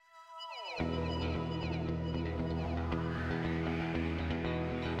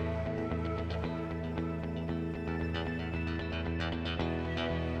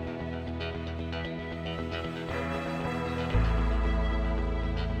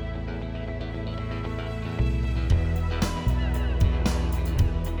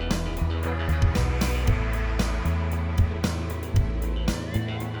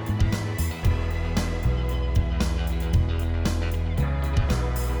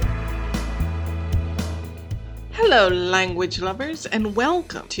Hello, language lovers, and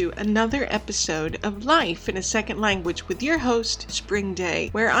welcome to another episode of Life in a Second Language with your host, Spring Day,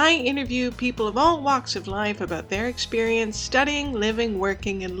 where I interview people of all walks of life about their experience studying, living,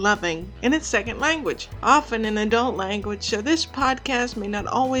 working, and loving in a second language, often an adult language, so this podcast may not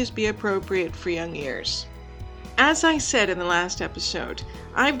always be appropriate for young ears. As I said in the last episode,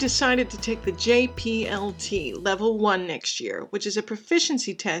 I've decided to take the JPLT Level 1 next year, which is a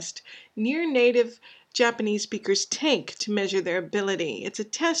proficiency test near native Japanese speakers take to measure their ability. It's a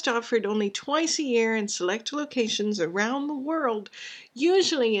test offered only twice a year in select locations around the world,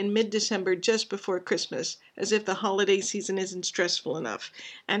 usually in mid-December just before Christmas, as if the holiday season isn't stressful enough.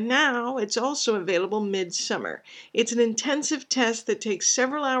 And now it's also available mid-summer. It's an intensive test that takes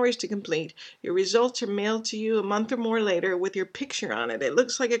several hours to complete. Your results are mailed to you a month or more later with your picture on it. It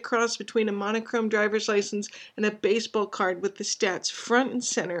looks like a cross between a monochrome driver's license and a baseball card with the stats front and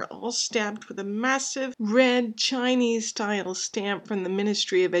center, all stamped with a massive red Chinese-style stamp from the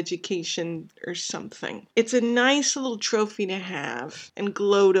Ministry of Education or something. It's a nice little trophy to have and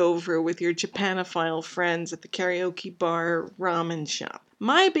gloat over with your Japanophile friends at the karaoke bar or ramen shop.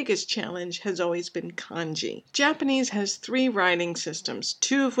 My biggest challenge has always been kanji. Japanese has 3 writing systems,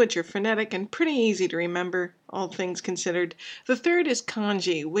 2 of which are phonetic and pretty easy to remember, all things considered. The third is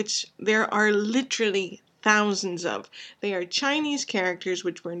kanji, which there are literally thousands of. They are Chinese characters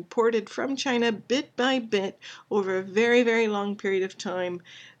which were imported from China bit by bit over a very, very long period of time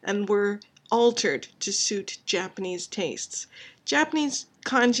and were altered to suit Japanese tastes. Japanese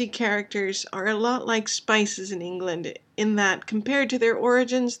kanji characters are a lot like spices in England in that, compared to their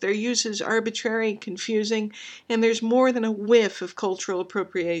origins, their use is arbitrary, confusing, and there's more than a whiff of cultural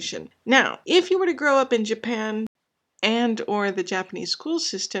appropriation. Now, if you were to grow up in Japan and or the Japanese school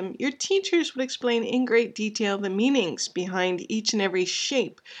system, your teachers would explain in great detail the meanings behind each and every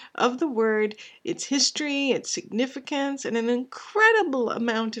shape of the word, its history, its significance, and an incredible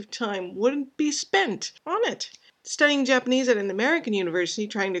amount of time would be spent on it. Studying Japanese at an American university,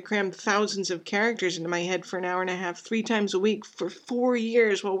 trying to cram thousands of characters into my head for an hour and a half, 3 times a week for 4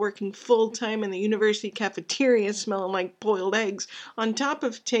 years while working full-time in the university cafeteria smelling like boiled eggs, on top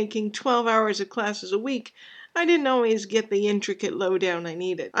of taking 12 hours of classes a week, I didn't always get the intricate lowdown I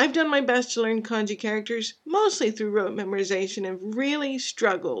needed. I've done my best to learn kanji characters, mostly through rote memorization, and really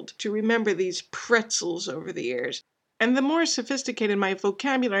struggled to remember these pretzels over the years. And the more sophisticated my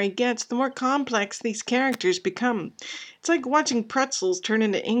vocabulary gets, the more complex these characters become. It's like watching pretzels turn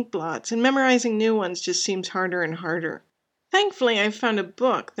into ink blots, and memorizing new ones just seems harder and harder. Thankfully, I've found a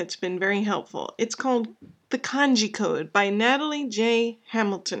book that's been very helpful. It's called The Kanji Code by Natalie J.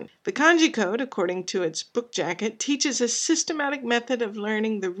 Hamilton. The Kanji Code, according to its book jacket, teaches a systematic method of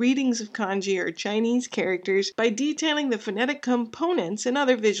learning the readings of kanji or Chinese characters by detailing the phonetic components and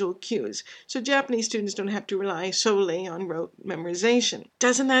other visual cues, so Japanese students don't have to rely solely on rote memorization.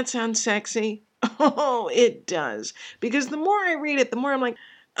 Doesn't that sound sexy? Oh, it does. Because the more I read it, the more I'm like,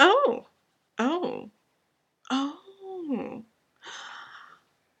 oh, oh, oh.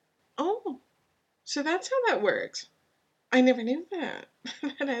 Oh, so that's how that works. I never knew that.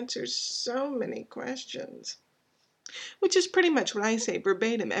 That answers so many questions. Which is pretty much what I say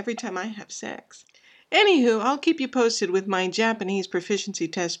verbatim every time I have sex. Anywho, I'll keep you posted with my Japanese proficiency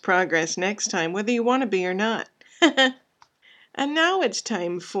test progress next time, whether you want to be or not. And now it's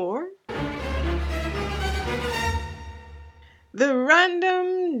time for the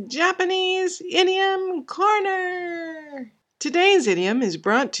Random Japanese Idiom Corner. Today's idiom is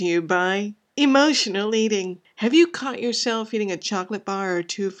brought to you by emotional eating. Have you caught yourself eating a chocolate bar or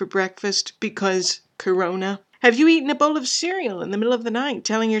 2 for breakfast because Corona? Have you eaten a bowl of cereal in the middle of the night,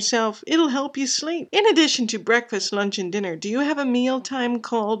 telling yourself it'll help you sleep? In addition to breakfast, lunch, and dinner, do you have a mealtime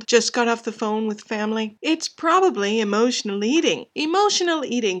called just got off the phone with family? It's probably emotional eating. Emotional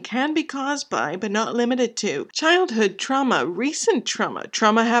eating can be caused by, but not limited to, childhood trauma, recent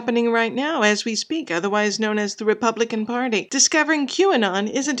trauma happening right now as we speak, otherwise known as the Republican Party. Discovering QAnon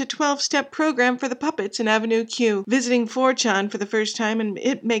isn't a 12-step program for the puppets in Avenue Q. Visiting 4chan for the first time and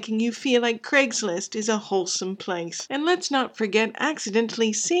it making you feel like Craigslist is a wholesome place. And let's not forget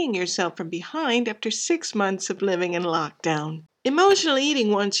accidentally seeing yourself from behind after 6 months of living in lockdown. Emotional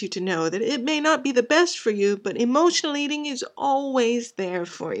eating wants you to know that it may not be the best for you, but emotional eating is always there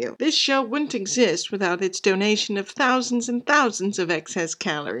for you. This show wouldn't exist without its donation of thousands and thousands of excess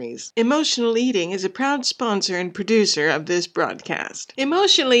calories. Emotional Eating is a proud sponsor and producer of this broadcast.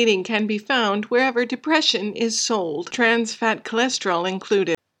 Emotional eating can be found wherever depression is sold, trans fat cholesterol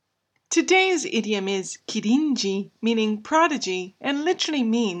included. Today's idiom is kirinji, meaning prodigy, and literally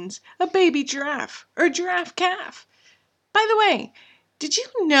means a baby giraffe or giraffe calf. By the way, Did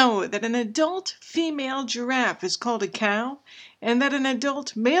you know that an adult female giraffe is called a cow and that an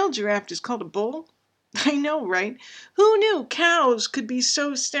adult male giraffe is called a bull? I know, right? Who knew cows could be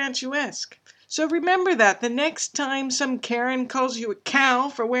so statuesque? So remember that the next time some Karen calls you a cow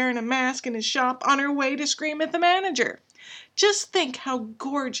for wearing a mask in a shop on her way to scream at the manager. Just think how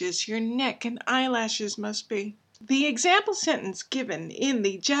gorgeous your neck and eyelashes must be. The example sentence given in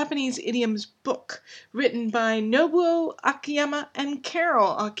the Japanese idioms book written by Nobuo Akiyama and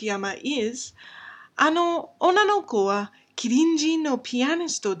Carol Akiyama is onanoko wa kirinji no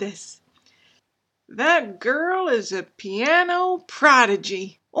pianisto desu. That girl is a piano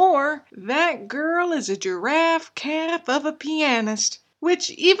prodigy. Or, that girl is a giraffe calf of a pianist. Which,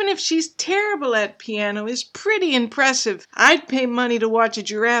 even if she's terrible at piano, is pretty impressive. I'd pay money to watch a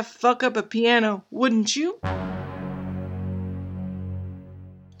giraffe fuck up a piano, wouldn't you?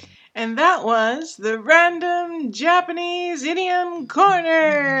 And that was the Random Japanese Idiom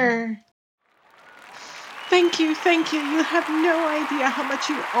Corner. Thank you. You have no idea how much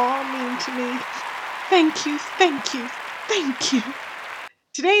you all mean to me. Thank you.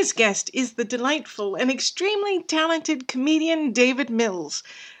 Today's guest is the delightful and extremely talented comedian David Mills.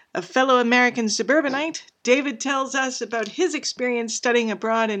 A fellow American suburbanite, David tells us about his experience studying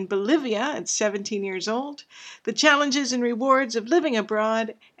abroad in Bolivia at 17 years old, the challenges and rewards of living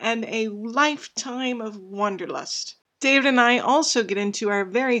abroad, and a lifetime of wanderlust. David and I also get into our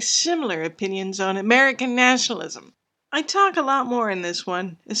very similar opinions on American nationalism. I talk a lot more in this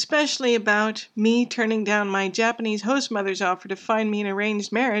one, especially about me turning down my Japanese host mother's offer to find me an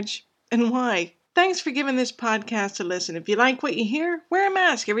arranged marriage, and why. Thanks for giving this podcast a listen. If you like what you hear, wear a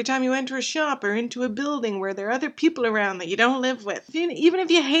mask every time you enter a shop or into a building where there are other people around that you don't live with. Even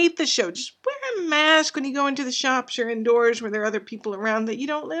if you hate the show, just wear a mask when you go into the shops or indoors where there are other people around that you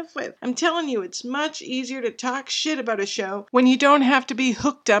don't live with. I'm telling you, it's much easier to talk shit about a show when you don't have to be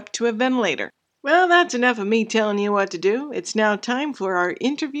hooked up to a ventilator. Well, that's enough of me telling you what to do. It's now time for our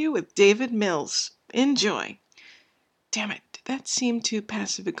interview with David Mills. Enjoy. Damn it, did that seem too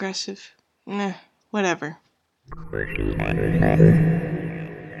passive-aggressive? Nah, whatever.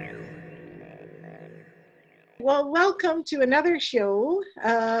 Well, welcome to another show,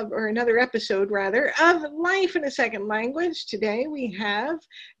 or another episode, rather, of Life in a Second Language. Today we have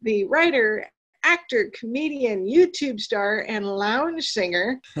the writer, actor, comedian, YouTube star, and lounge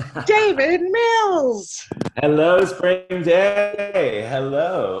singer, David Mills. Hello, Spring Day.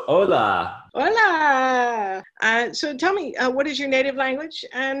 Hello. Hola. Hola. So tell me, what is your native language,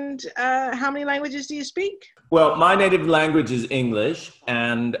 and how many languages do you speak? Well, my native language is English,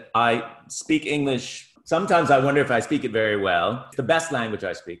 and I speak English. Sometimes I wonder if I speak it very well. It's the best language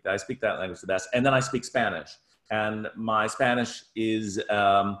I speak. I speak that language the best. And then I speak Spanish. And my Spanish is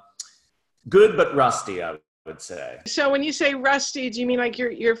good but rusty, I would say. So when you say rusty, do you mean like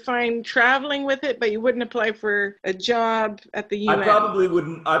you're fine traveling with it, but you wouldn't apply for a job at the UN? I probably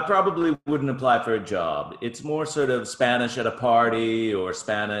wouldn't apply for a job. It's more sort of Spanish at a party, or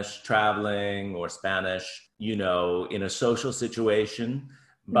Spanish traveling, or Spanish, in a social situation.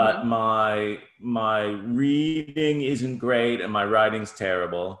 But my reading isn't great and my writing's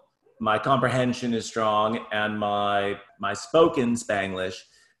terrible. My comprehension is strong and my spoken Spanglish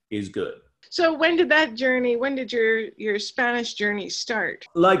is good. So when did your Spanish journey start?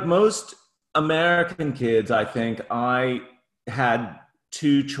 Like most American kids, I think I had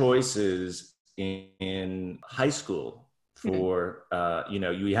two choices in high school for,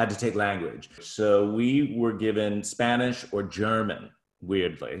 you had to take language. So we were given Spanish or German,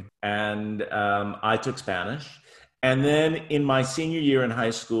 weirdly. And I took Spanish. And then in my senior year in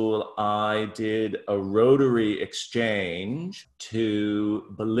high school, I did a Rotary exchange to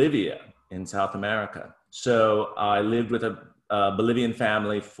Bolivia in South America. So I lived with a Bolivian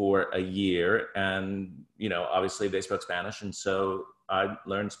family for a year, and obviously they spoke Spanish, and so I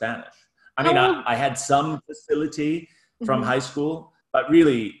learned Spanish. I mean, I had some facility from high school, but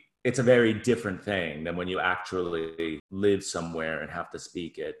really it's a very different thing than when you actually live somewhere and have to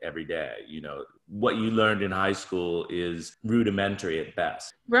speak it every day. What you learned in high school is rudimentary at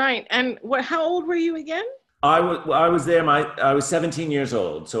best. Right. And how old were you again? I was there. I was 17 years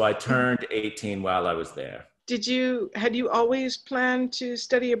old, so I turned 18 while I was there. Had you always planned to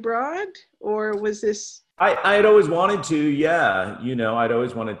study abroad, or was this? I had always wanted to, yeah. I'd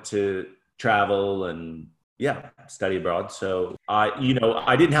always wanted to travel and study abroad. So I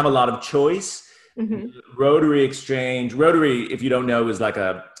didn't have a lot of choice. Rotary exchange. Rotary, if you don't know, is like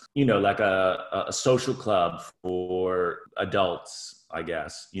a social club for adults I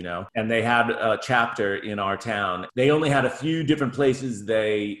guess, and they had a chapter in our town. They only had a few different places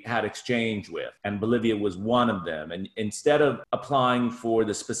they had exchange with, and Bolivia was one of them. And instead of applying for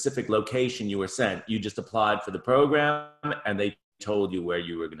the specific location you were sent, you just applied for the program and they told you where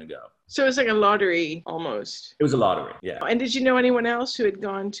you were going to go. So it's like a lottery almost. It was a lottery, yeah. And did you know anyone else who had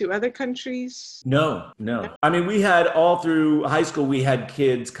gone to other countries? No. I mean, we had all through high school, we had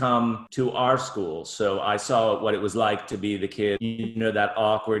kids come to our school. So I saw what it was like to be the kid, that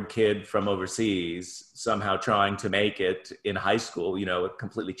awkward kid from overseas, somehow trying to make it in high school, a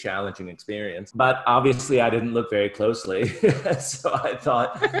completely challenging experience. But obviously I didn't look very closely. So I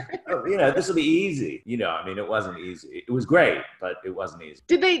thought, this will be easy. It wasn't easy. It was great, but it wasn't easy.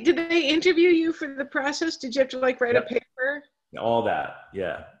 Did they interview you for the process? Did you have to write a paper? All that.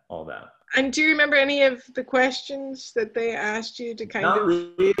 Yeah, all that. And do you remember any of the questions that they asked you to Not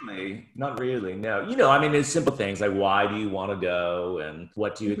really, no. It's simple things like, why do you want to go? And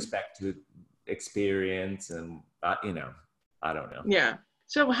what do you expect to experience? And, I don't know. Yeah.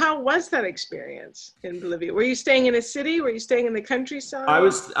 So how was that experience in Bolivia? Were you staying in a city? Were you staying in the countryside?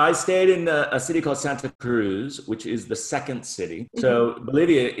 I stayed in a city called Santa Cruz, which is the second city. So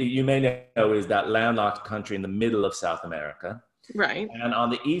Bolivia, you may know, is that landlocked country in the middle of South America. Right. And on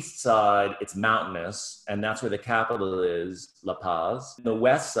the east side, it's mountainous, and that's where the capital is, La Paz. The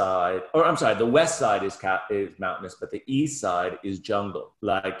west side is mountainous, but the east side is jungle,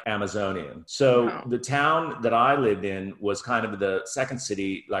 like Amazonian. So The town that I lived in was kind of the second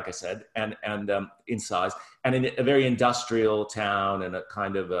city, like I said, and in size, and in a very industrial town, and a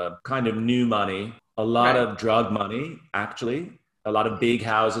kind of new money, a lot of drug money, actually. A lot of big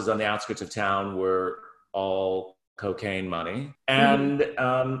houses on the outskirts of town were all cocaine money. And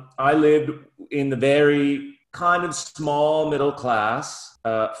I lived in the very kind of small middle class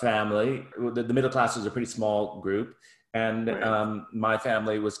family. The middle class was a pretty small group. And my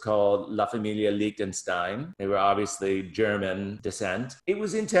family was called La Familia Liechtenstein. They were obviously German descent. It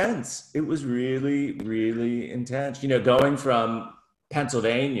was intense. It was really, really intense. Going from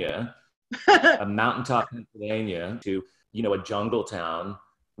Pennsylvania, a mountaintop Pennsylvania, to, a jungle town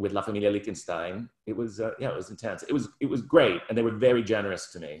with La Familia Liechtenstein. It was intense. It was great. And they were very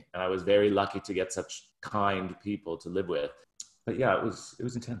generous to me. And I was very lucky to get such kind people to live with. But yeah, it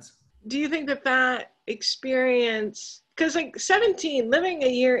was intense. Do you think that experience, because like 17, living a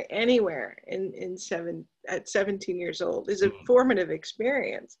year anywhere at 17 years old is a formative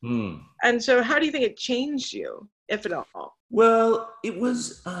experience. And so how do you think it changed you, if at all? Well, it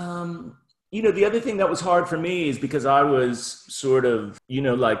was, the other thing that was hard for me is because I was sort of,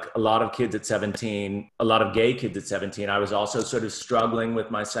 like a lot of kids at 17, a lot of gay kids at 17, I was also sort of struggling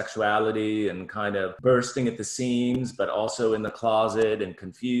with my sexuality and kind of bursting at the seams, but also in the closet and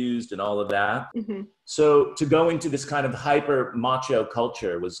confused and all of that. So to go into this kind of hyper macho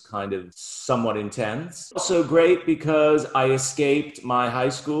culture was kind of somewhat intense. Also great because I escaped my high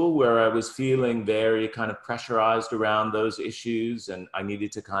school where I was feeling very kind of pressurized around those issues, and I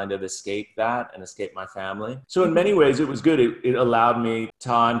needed to kind of escape that and escape my family. So in many ways it was good. It allowed me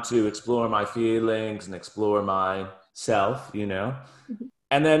time to explore my feelings and explore myself,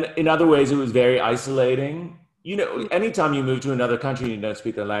 And then in other ways it was very isolating. Anytime you move to another country and you don't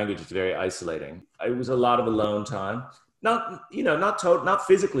speak the language, it's very isolating. It was a lot of alone time. Not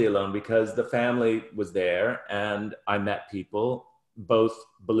physically alone, because the family was there and I met people, both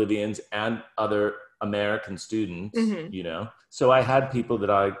Bolivians and other American students, So I had people that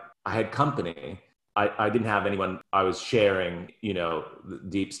I had company. I didn't have anyone I was sharing,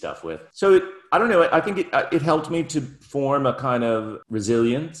 deep stuff with. So I don't know. I think it helped me to form a kind of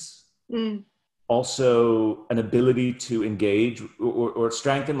resilience. Also an ability to engage or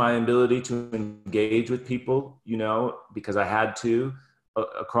strengthen my ability to engage with people, because I had to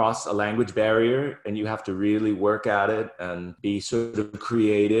across a language barrier, and you have to really work at it and be sort of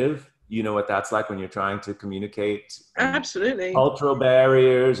creative. You know what that's like when you're trying to communicate. Absolutely. Cultural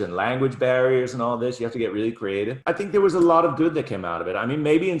barriers and language barriers and all this. You have to get really creative. I think there was a lot of good that came out of it. I mean,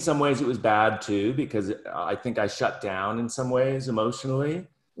 maybe in some ways it was bad too, because I think I shut down in some ways emotionally.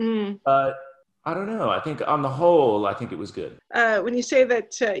 But I don't know. I think on the whole, I think it was good. When you say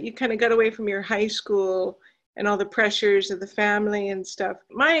that you kind of got away from your high school and all the pressures of the family and stuff,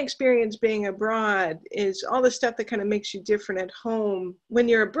 my experience being abroad is all the stuff that kind of makes you different at home. When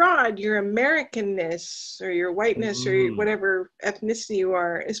you're abroad, your Americanness or your whiteness or whatever ethnicity you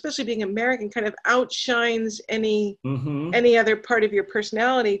are, especially being American, kind of outshines any other part of your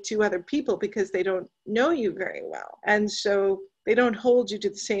personality to other people because they don't know you very well. And so they don't hold you to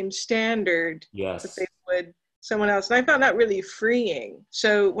the same standard that they would someone else. And I found that really freeing.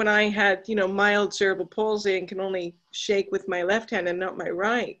 So when I had, mild cerebral palsy and can only shake with my left hand and not my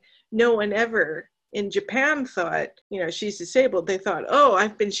right, no one ever in Japan thought, she's disabled. They thought, oh,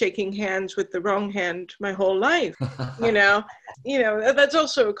 I've been shaking hands with the wrong hand my whole life. That's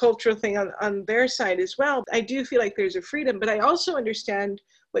also a cultural thing on their side as well. I do feel like there's a freedom, but I also understand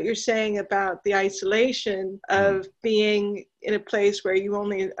what you're saying about the isolation of being in a place where you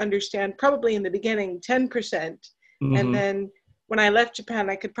only understand, probably in the beginning, 10%. Mm-hmm. And then when I left Japan,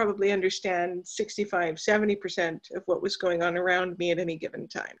 I could probably understand 65, 70% of what was going on around me at any given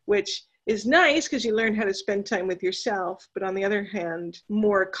time, which is nice because you learn how to spend time with yourself. But on the other hand,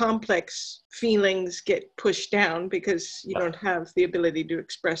 more complex feelings get pushed down because you don't have the ability to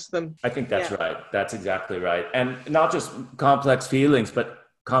express them. I think that's right. That's exactly right. And not just complex feelings, but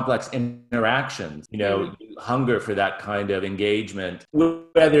complex interactions, you hunger for that kind of engagement,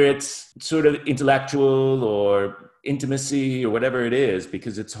 whether it's sort of intellectual or intimacy or whatever it is,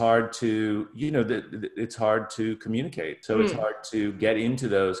 because it's hard to, it's hard to communicate. So it's hard to get into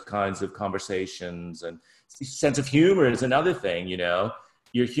those kinds of conversations. And sense of humor is another thing,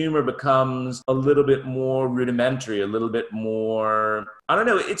 your humor becomes a little bit more rudimentary, a little bit more, I don't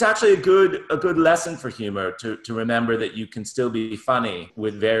know, it's actually a good lesson for humor to remember that you can still be funny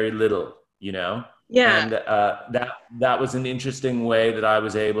with very little, Yeah. And that was an interesting way that I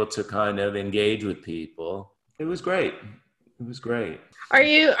was able to kind of engage with people. It was great. Are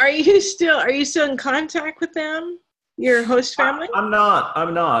you still in contact with them? Your host family? I'm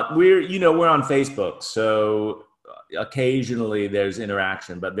not. We're on Facebook, so occasionally there's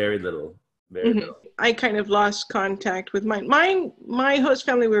interaction, but very little. I kind of lost contact with my host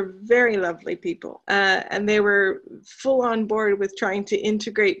family were very lovely people, and they were full on board with trying to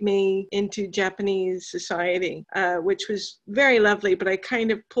integrate me into Japanese society, which was very lovely, but I kind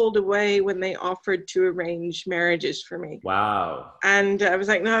of pulled away when they offered to arrange marriages for me. Wow. And I was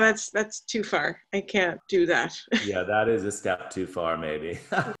like, no, that's too far. I can't do that. Yeah, that is a step too far, maybe.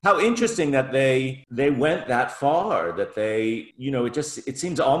 How interesting that they went that far, that they, it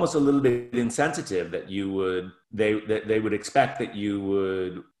seems almost a little bit insensitive that they would expect that you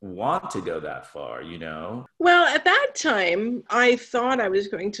would want to go that far, Well, at that time, I thought I was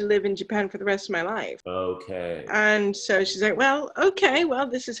going to live in Japan for the rest of my life. Okay. And so she's like, well, okay,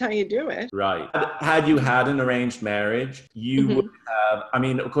 this is how you do it. Right. Had you had an arranged marriage, you would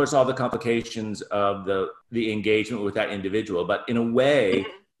have, of course, all the complications of the engagement with that individual, but in a way,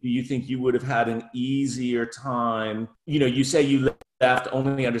 do you think you would have had an easier time? You say you left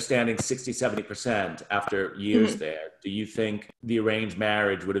only understanding 60, 70% after years there. Do you think the arranged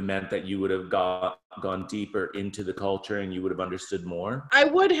marriage would have meant that you would have gone deeper into the culture and you would have understood more? I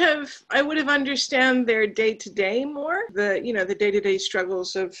would have understand their day-to-day more, the day-to-day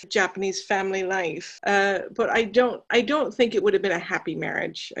struggles of Japanese family life. But I don't think it would have been a happy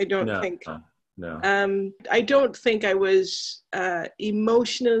marriage. I don't think. No. I don't think I was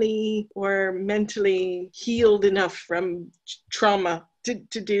emotionally or mentally healed enough from trauma to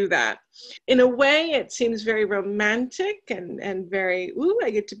do that. In a way, it seems very romantic and very, I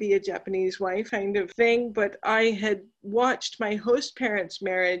get to be a Japanese wife kind of thing. But I had watched my host parents'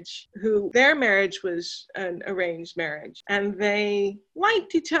 marriage, their marriage was an arranged marriage, and they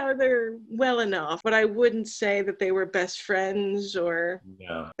liked each other well enough, but I wouldn't say that they were best friends or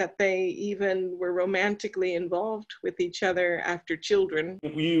that they even were romantically involved with each other after children.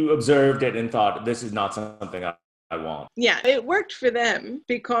 You observed it and thought, this is not something I want. Yeah, it worked for them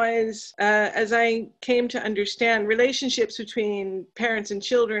because as I came to understand, relationships between parents and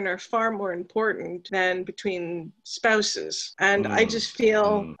children are far more important than between spouses. And I just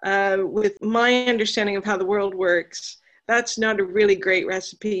feel with my understanding of how the world works, that's not a really great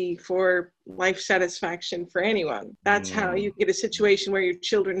recipe for life satisfaction for anyone. That's how you get a situation where your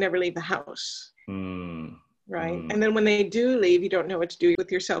children never leave the house. Right. And then when they do leave, you don't know what to do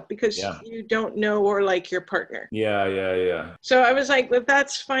with yourself because you don't know or like your partner. Yeah. So I was like, if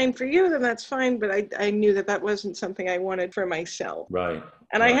that's fine for you, then that's fine. But I knew that wasn't something I wanted for myself. Right.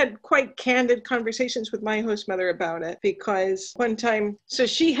 And I had quite candid conversations with my host mother about it because one time, so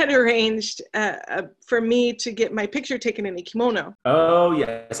she had arranged for me to get my picture taken in a kimono. Oh,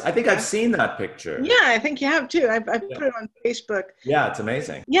 yes. I think I've seen that picture. Yeah, I think you have too. I've put it on Facebook. Yeah, it's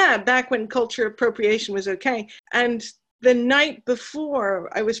amazing. Yeah, back when culture appropriation was okay. And the night before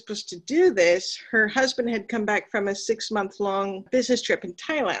I was supposed to do this, her husband had come back from a 6-month-long business trip in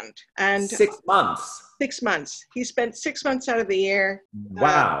Thailand. And 6 months? 6 months. He spent 6 months out of the year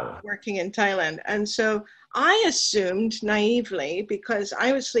wow. Working in Thailand. And so I assumed naively, because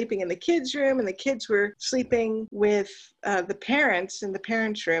I was sleeping in the kids' room and the kids were sleeping with the parents in the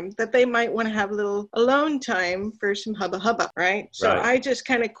parents' room, that they might want to have a little alone time for some hubba hubba, right? So Right. I just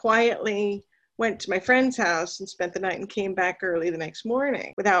kind of quietly went to my friend's house and spent the night and came back early the next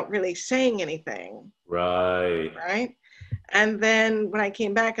morning without really saying anything, Right. right? And then when I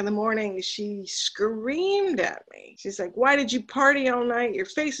came back in the morning, she screamed at me. She's like, "Why did you party all night? Your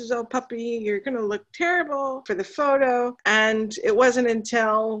face is all puppy. You're going to look terrible for the photo." And it wasn't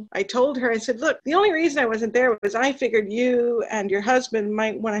until I told her, I said, "Look, the only reason I wasn't there was I figured you and your husband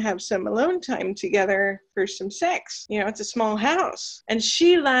might want to have some alone time together for some sex. You know, it's a small house." And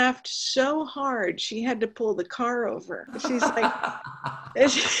she laughed so hard, she had to pull the car over. She's like,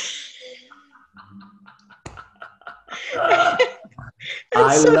 and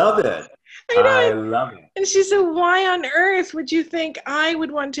I so love it. I I know. love it. And she said, "Why on earth would you think I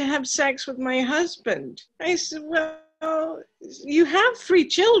would want to have sex with my husband?" I said, "Well, you have 3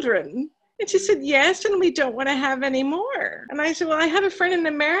 children." And she said, "Yes, and we don't want to have any more." And I said, "Well, I have a friend in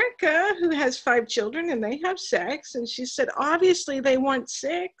America who has 5 children and they have sex." And she said, "Obviously they want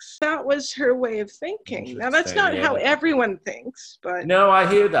 6." That was her way of thinking. Now, that's Interesting. not how Yeah. everyone thinks, but No, I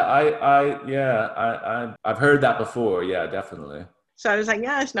hear that. I've heard that before. Yeah, definitely. so I was like,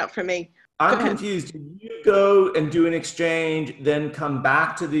 "Yeah, it's not for me." Go I'm ahead. confused. Did you go and do an exchange, then come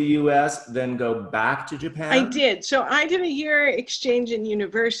back to the US, then go back to I Japan? did. So I did a year exchange in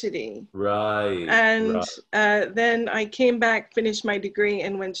university. Right, And right, then I came back, finished my degree,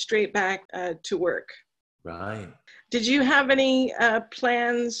 and went straight back to work. right. Did you have any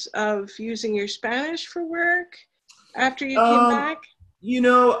plans of using your Spanish for work after you came Um, back?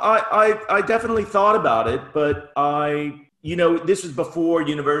 I definitely thought about it, but this was before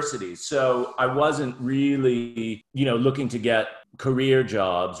university, so I wasn't really, looking to get career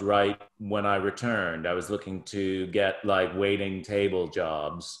jobs right when I returned. I was looking to get like waiting table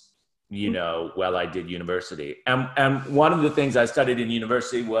jobs, while I did university. And one of the things I studied in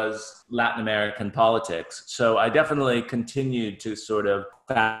university was Latin American politics. So I definitely continued to sort of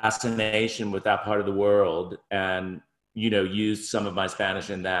fascination with that part of the world and used some of my Spanish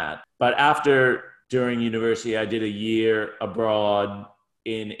in that. But during university, I did a year abroad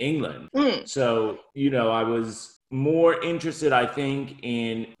in England. Mm. So, I was more interested, I think,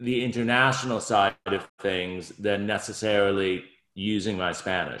 in the international side of things than necessarily using my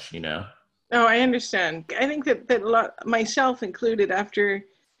Spanish, Oh, I understand. I think that a lot, myself included, after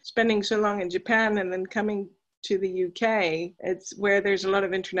spending so long in Japan and then coming to the UK, it's where there's a lot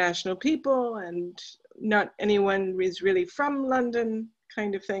of international people and not anyone is really from London,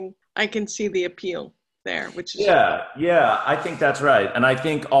 kind of thing. I can see the appeal there, which is Yeah, I think that's right. And I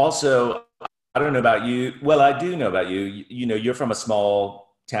think also, I don't know about you. Well, I do know about you. You're from a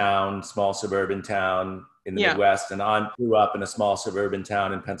small town, small suburban town in the yeah, Midwest, and I grew up in a small suburban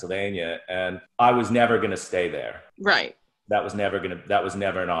town in Pennsylvania, and I was never going to stay there. right. That was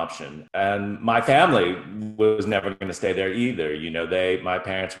never an option. And my family was never going to stay there either. My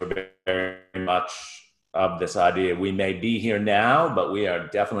parents were very much of this idea: we may be here now, but we are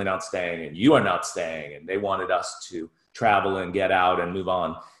definitely not staying, and you are not staying. And they wanted us to travel and get out and move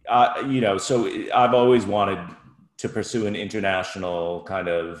on. So I've always wanted to pursue an international kind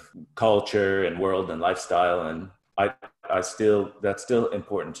of culture and world and lifestyle. And that's still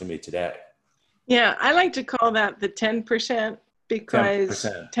important to me today. Yeah, I like to call that the 10%, because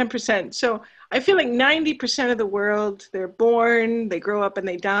 10%. 10%. So I feel like 90% of the world, they're born, they grow up, and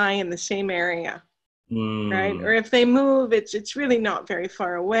they die in the same area. Right? Or if they move, it's really not very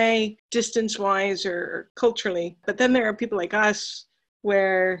far away, distance-wise or culturally. But then there are people like us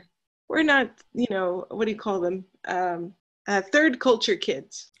where we're not, what do you call them? Third culture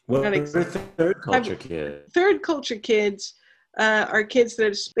kids. What are third culture kids? Third culture kids are kids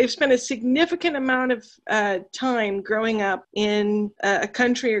that they've spent a significant amount of time growing up in a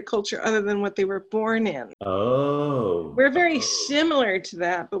country or culture other than what they were born in. Oh. We're very similar to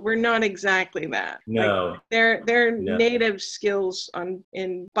that, but we're not exactly that. No. Like their No. native skills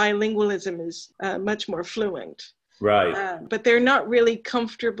in bilingualism is much more fluent. Right. But they're not really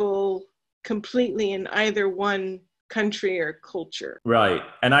comfortable completely in either one country or culture. Right.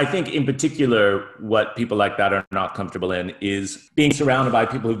 And I think in particular, what people like that are not comfortable in is being surrounded by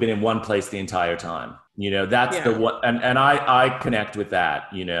people who've been in one place the entire time. That's the one. And I connect with that,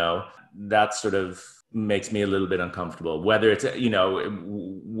 that sort of makes me a little bit uncomfortable, whether it's,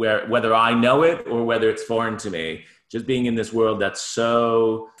 whether I know it or whether it's foreign to me. Just being in this world that's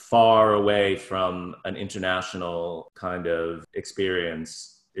so far away from an international kind of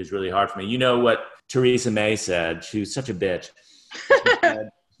experience is really hard for me. You know what Theresa May said? She was such a bitch.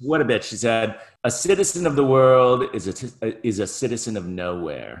 what a bitch. She said, a citizen of the world is a citizen of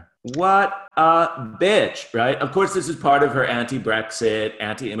nowhere. What a bitch, right? Of course, this is part of her anti-Brexit,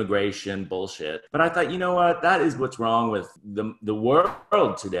 anti-immigration bullshit. But I thought, you know what? That is what's wrong with the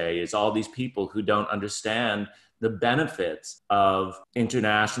world today, is all these people who don't understand the benefits of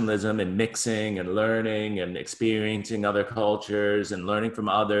internationalism and mixing and learning and experiencing other cultures and learning from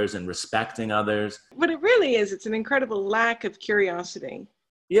others and respecting others. What it really is, it's an incredible lack of curiosity.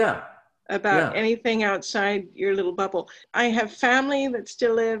 Yeah. About anything outside your little bubble. I have family that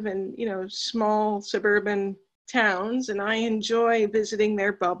still live in, small suburban towns, and I enjoy visiting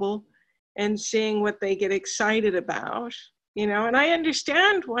their bubble and seeing what they get excited about, and I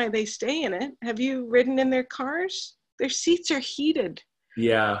understand why they stay in it. Have you ridden in their cars? Their seats are heated.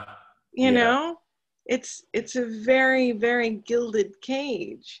 Yeah. You know, it's a very, very gilded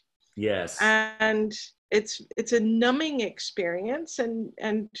cage. Yes. And it's a numbing experience and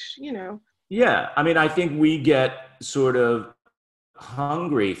Yeah, I mean, I think we get sort of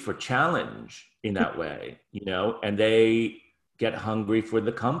hungry for challenge in that way, and they get hungry for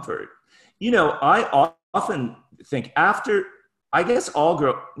the comfort. I often think after, I guess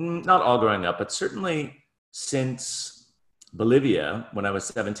not all growing up, but certainly since Bolivia when I was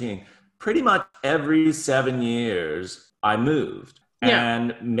 17, pretty much every 7 years I moved. Yeah.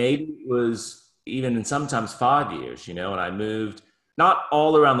 And maybe it was even in sometimes 5 years, and I moved not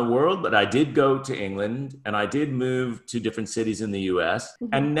all around the world, but I did go to England and I did move to different cities in the US.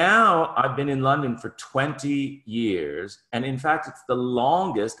 Mm-hmm. And now I've been in London for 20 years. And in fact, it's the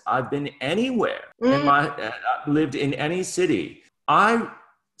longest I've been anywhere lived in any city. I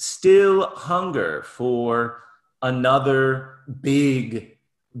still hunger for another big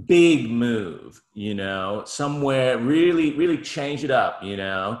move, somewhere really, really change it up,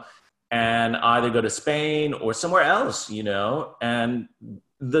 and either go to Spain or somewhere else, and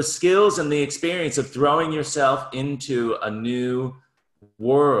the skills and the experience of throwing yourself into a new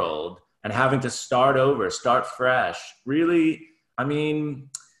world and having to start over, start fresh, really, I mean,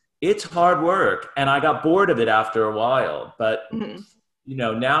 it's hard work. And I got bored of it after a while, but,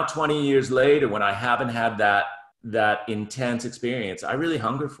 now 20 years later, when I haven't had that intense experience, I really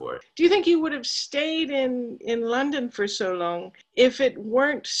hunger for it. Do you think you would have stayed in London for so long if it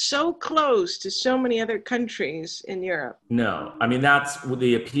weren't so close to so many other countries in Europe? No, I mean, that's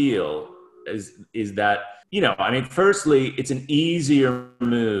the appeal is that, firstly, it's an easier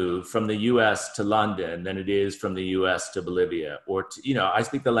move from the US to London than it is from the US to Bolivia, or I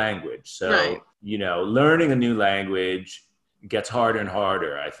speak the language. So, right. Learning a new language gets harder and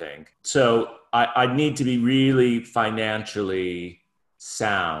harder, I think. So I need to be really financially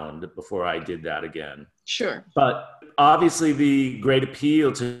sound before I did that again. Sure. But obviously the great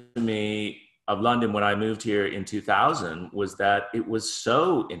appeal to me of London when I moved here in 2000 was that it was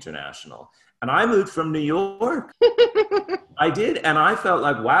so international. And I moved from New York. I did. And I felt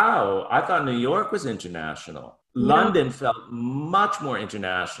like, wow, I thought New York was international. London felt much more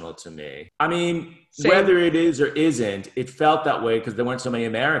international to me. I mean, same. Whether it is or isn't, it felt that way because there weren't so many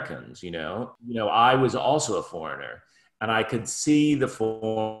Americans, I was also a foreigner and I could see the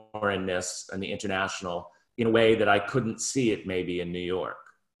foreignness and the international in a way that I couldn't see it maybe in New York,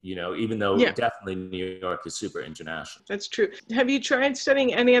 even though definitely New York is super international. That's true. Have you tried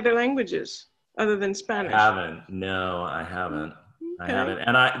studying any other languages other than Spanish? I haven't. No, I haven't. Okay. I haven't.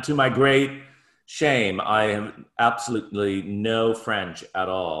 And to my great shame, I have absolutely no French at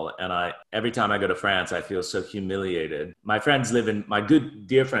all. And every time I go to France, I feel so humiliated. My good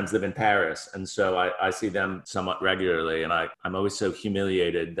dear friends live in Paris. And so I see them somewhat regularly. And I'm always so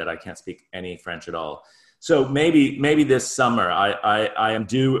humiliated that I can't speak any French at all. So maybe this summer I am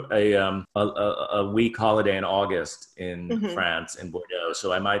due a week holiday in August in France, in Bordeaux.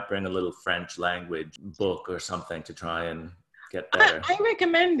 So I might bring a little French language book or something to try and get better. I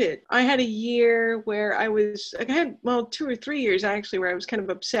recommend it. I had a year where I had 2 or 3 years actually, where I was kind of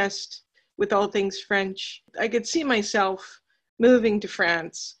obsessed with all things French. I could see myself moving to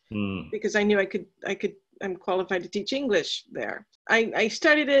France because I knew I'm qualified to teach English there. I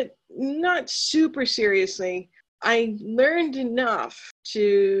studied it not super seriously. I learned enough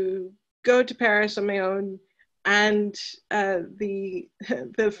to go to Paris on my own, and the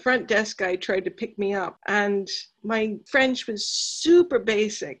front desk guy tried to pick me up, and my French was super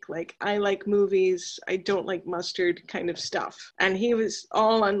basic. Like, I like movies, I don't like mustard kind of stuff. And he was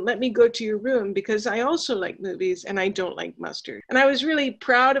all on, let me go to your room because I also like movies and I don't like mustard. And I was really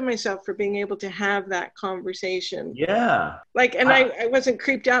proud of myself for being able to have that conversation. Yeah. Like, and I wasn't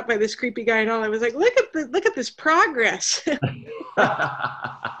creeped out by this creepy guy at all. I was like, look at this progress.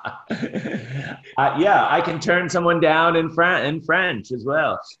 Yeah, I can turn someone down in French as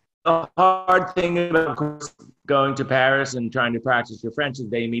well. The hard thing about, of course, going to Paris and trying to practice your French is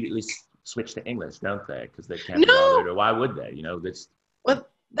they immediately switch to English, don't they? Because they can't be bothered, or why would they? You know, that's... Well,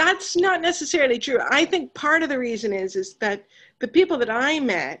 that's not necessarily true. I think part of the reason is that the people that I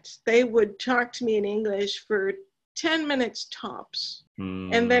met, they would talk to me in English for 10 minutes tops.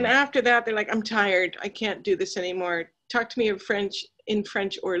 And then after that, they're like, I'm tired. I can't do this anymore. Talk to me in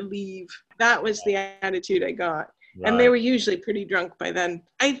French or leave. That was the attitude I got. Right. And they were usually pretty drunk by then.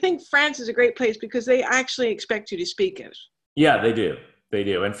 I think France is a great place because they actually expect you to speak it. Yeah, they do. They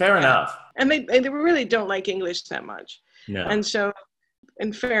do. And fair enough. And they really don't like English that much. No.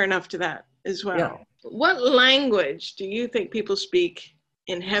 And fair enough to that as well. Yeah. What language do you think people speak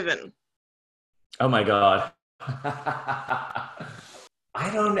in heaven? Oh my God.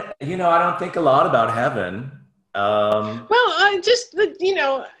 I don't think a lot about heaven.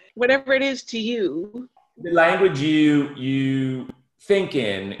 Whatever it is to you. The language you think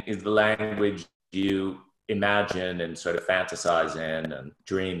in is the language you imagine and sort of fantasize in and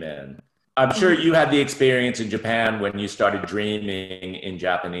dream in. I'm sure you had the experience in Japan when you started dreaming in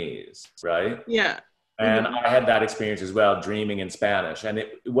Japanese, right? Yeah. And I had that experience as well, dreaming in Spanish. And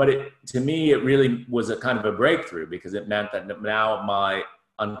to me, it really was a kind of a breakthrough because it meant that now my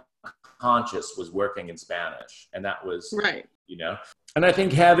unconscious was working in Spanish. And that was, right. And I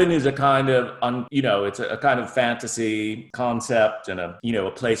think heaven is a kind of, it's a kind of fantasy concept and a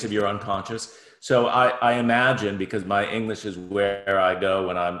place of your unconscious. So I imagine, because my English is where I go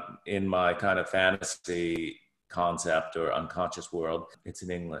when I'm in my kind of fantasy concept or unconscious world, it's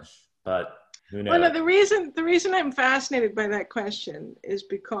in English. But who knows? Well, no, the reason I'm fascinated by that question is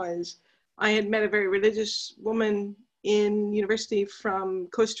because I had met a very religious woman in university from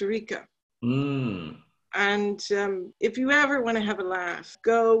Costa Rica. And if you ever want to have a laugh,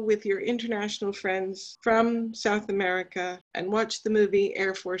 go with your international friends from South America and watch the movie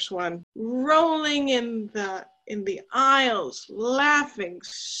Air Force One, rolling in the aisles, laughing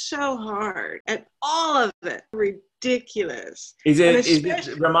so hard at all of it. Ridiculous.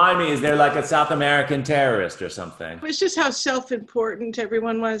 Remind me, is there like a South American terrorist or something? It was just how self-important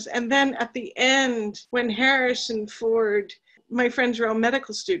everyone was. And then at the end, when Harrison Ford, my friends were all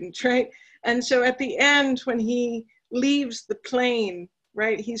medical students, right? And so at the end, when he leaves the plane,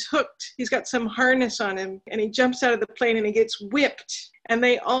 right, he's hooked, he's got some harness on him, and he jumps out of the plane and he gets whipped. And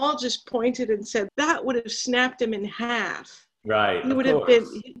they all just pointed and said, that would have snapped him in half. Right.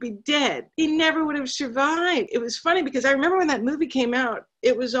 He'd be dead. He never would have survived. It was funny because I remember when that movie came out,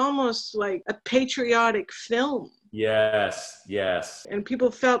 it was almost like a patriotic film. Yes, yes. And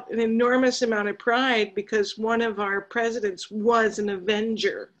people felt an enormous amount of pride because one of our presidents was an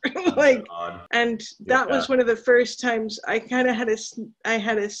Avenger. And that was one of the first times I kind of had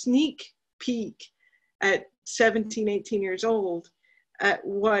a sneak peek at 17, 18 years old at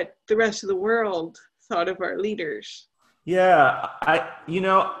what the rest of the world thought of our leaders. Yeah,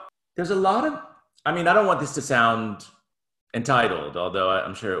 there's a lot of, I don't want this to sound entitled, although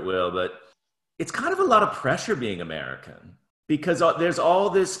I'm sure it will, but it's kind of a lot of pressure being American because there's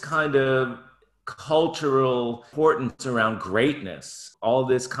all this kind of cultural importance around greatness, all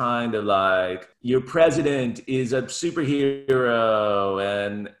this kind of like your president is a superhero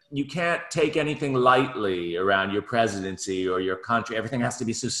and you can't take anything lightly around your presidency or your country. Everything has to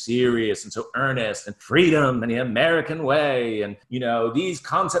be so serious and so earnest, and freedom and the American way. And, these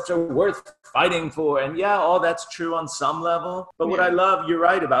concepts are worth fighting for. And yeah, all that's true on some level. But what I love, you're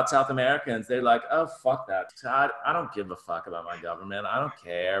right about South Americans. They're like, oh, fuck that. I don't give a fuck about my government. I don't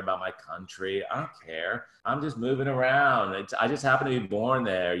care about my country. I don't care. I'm just moving around. I just happen to be born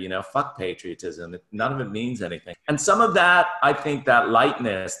there. Fuck patriotism. None of it means anything. And some of that, I think that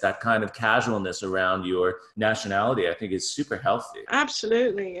lightness, that kind of casualness around your nationality, I think is super healthy.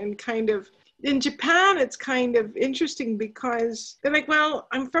 Absolutely. And kind of in Japan, it's kind of interesting because they're like, well,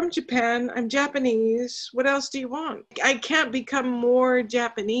 I'm from Japan. I'm Japanese. What else do you want? I can't become more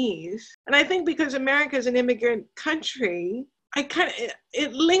Japanese. And I think because America is an immigrant country,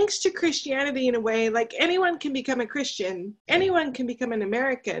 it links to Christianity in a way. Like anyone can become a Christian, anyone can become an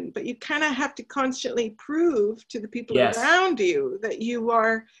American, but you kind of have to constantly prove to the people around you that you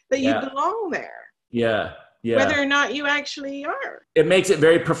belong there. Yeah. Yeah. Whether or not you actually are. It makes it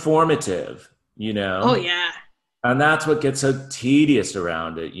very performative, Oh yeah. And that's what gets so tedious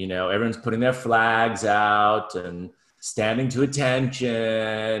around it. You know, everyone's putting their flags out and standing to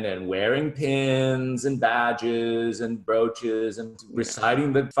attention and wearing pins and badges and brooches and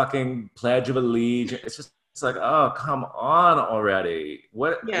reciting the fucking Pledge of Allegiance. It's like, oh, come on already.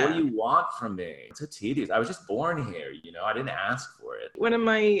 What do you want from me? It's so tedious. I was just born here, you know, I didn't ask for it. One of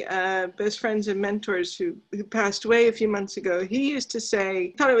my best friends and mentors who passed away a few months ago, he used to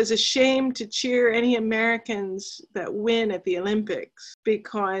say, thought it was a shame to cheer any Americans that win at the Olympics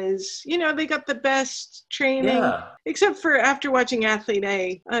because, you know, they got the best training, except for after watching Athlete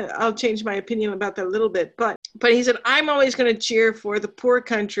A. I'll change my opinion about that a little bit, but he said, I'm always going to cheer for the poor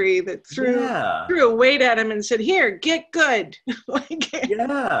country that threw a weight at him and said, here, get good.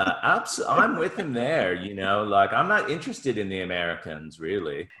 Absolutely. I'm with him there, you know, like I'm not interested in the Americans,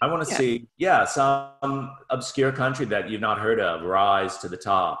 really. I want to see, some obscure country that you've not heard of rise to the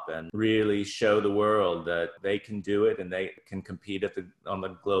top and really show the world that they can do it and they can compete on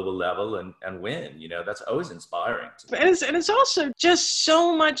the global level and win. You know, that's always inspiring. And it's also just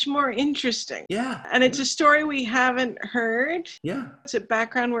so much more interesting. Yeah. And it's a story we haven't heard. Yeah. It's a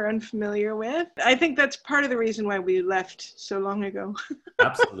background we're unfamiliar with. I think that's part of the reason why we left so long ago.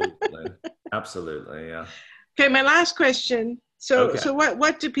 Absolutely, yeah. Okay, my last question. So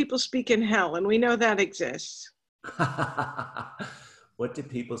what do people speak in hell? And we know that exists. What do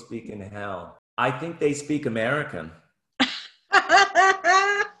people speak in hell? I think they speak American.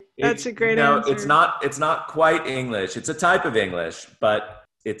 That's a great answer. It's not quite English. It's a type of English, but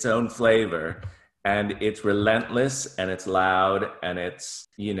its own flavor. And it's relentless and it's loud and it's,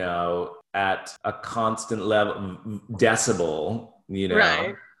 you know, at a constant level, decibel, you know.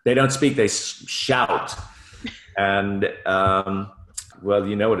 Right. They don't speak, they shout. And, well,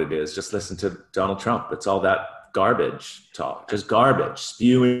 you know what it is. Just listen to Donald Trump. It's all that garbage talk, just garbage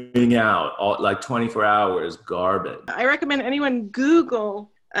spewing out all like 24 hours, garbage. I recommend anyone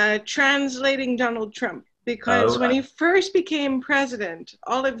Google translating Donald Trump. Because when he first became president,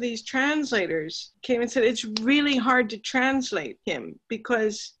 all of these translators came and said, it's really hard to translate him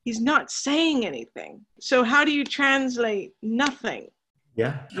because he's not saying anything. So how do you translate nothing?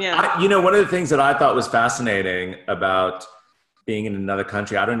 Yeah. You know, one of the things that I thought was fascinating about being in another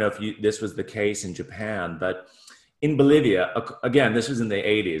country, I don't know if this was the case in Japan, but in Bolivia, again, this was in the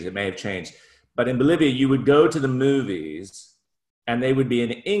 80s, it may have changed, but in Bolivia, you would go to the movies and they would be in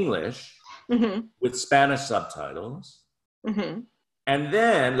English, with Spanish subtitles. And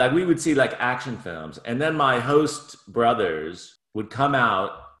then like we would see like action films. And then my host brothers would come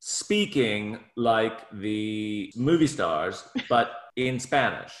out speaking like the movie stars, but in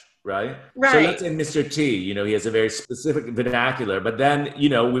Spanish, right? So let's say Mr. T, you know, he has a very specific vernacular, but then, you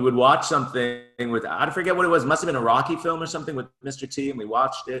know, we would watch something with, I forget what it was, must have been a Rocky film or something with Mr. T, and we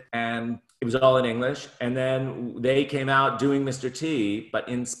watched it and it was all in English. And then they came out doing Mr. T, but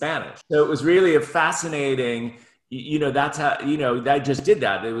in Spanish. So it was really a fascinating, you know, that's how, you know, they just did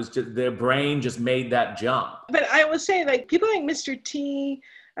that. It was just, their brain just made that jump. But I will say, like, people like Mr. T,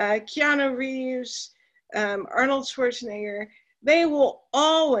 Keanu Reeves, Arnold Schwarzenegger, they will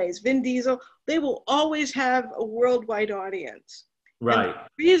always, Vin Diesel, they will always have a worldwide audience. Right. And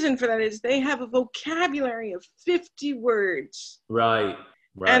the reason for that is they have a vocabulary of 50 words. Right.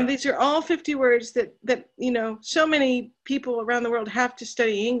 And these are all 50 words that, you know, so many people around the world have to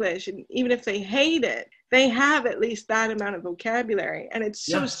study English. And even if they hate it, they have at least that amount of vocabulary. And it's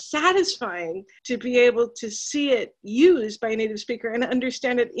so satisfying to be able to see it used by a native speaker and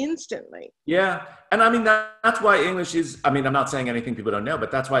understand it instantly. Yeah. And I mean, that's why English is, I mean, I'm not saying anything people don't know,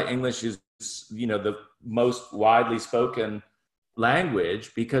 but that's why English is, you know, the most widely spoken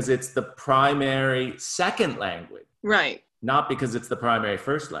language, because it's the primary second language. Right. Not because it's the primary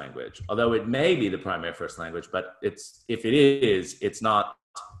first language, although it may be the primary first language, but if it is, it's not.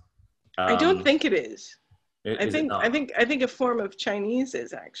 I don't think it is. I think a form of Chinese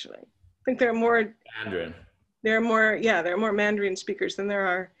is actually. I think there are more Mandarin. There are more Mandarin speakers than there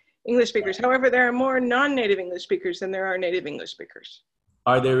are English speakers. However, there are more non-native English speakers than there are native English speakers.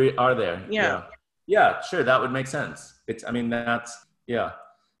 Are there? Yeah. Yeah, sure. That would make sense.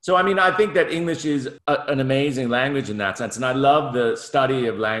 So, I mean, I think that English is an amazing language in that sense. And I love the study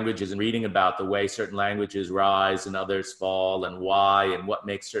of languages and reading about the way certain languages rise and others fall and why and what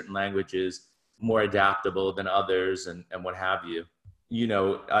makes certain languages more adaptable than others and what have you. You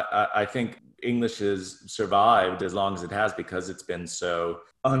know, I think English has survived as long as it has because it's been so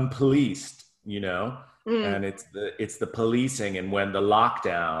unpoliced, you know, and it's the policing and when the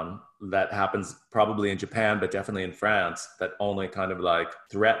lockdown that happens probably in Japan, but definitely in France, that only kind of like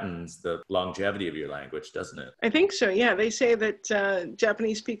threatens the longevity of your language, doesn't it? I think so, yeah. They say that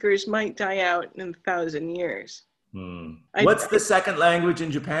Japanese speakers might die out in 1,000 years. What's the second language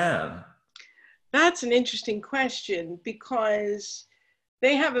in Japan? That's an interesting question because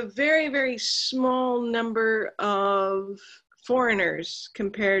they have a very, very small number of foreigners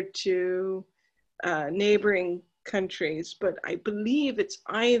compared to neighboring countries, but I believe it's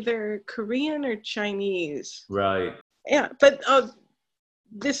either Korean or Chinese. Right. Yeah, but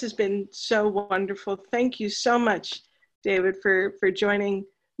this has been so wonderful. Thank you so much, David, for joining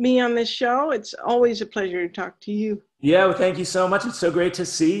me on this show. It's always a pleasure to talk to you. Yeah, well, thank you so much. It's so great to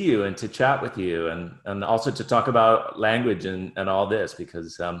see you and to chat with you, and also to talk about language and all this,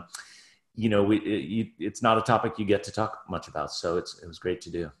 because it's not a topic you get to talk much about. So it was great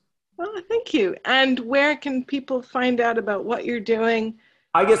to do. Well, thank you. And where can people find out about what you're doing?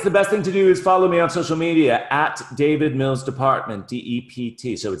 I guess the best thing to do is follow me on social media at David Mills Department,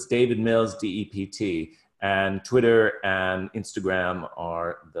 DEPT. So it's David Mills, DEPT. And Twitter and Instagram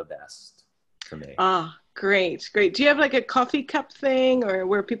are the best for me. Great. Do you have like a coffee cup thing or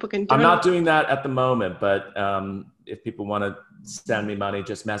where people can donate? I'm not doing that at the moment, but if people want to send me money,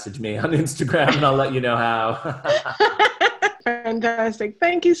 just message me on Instagram and I'll let you know how. Fantastic.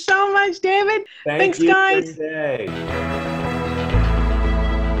 Thank you so much, David. Thanks, guys.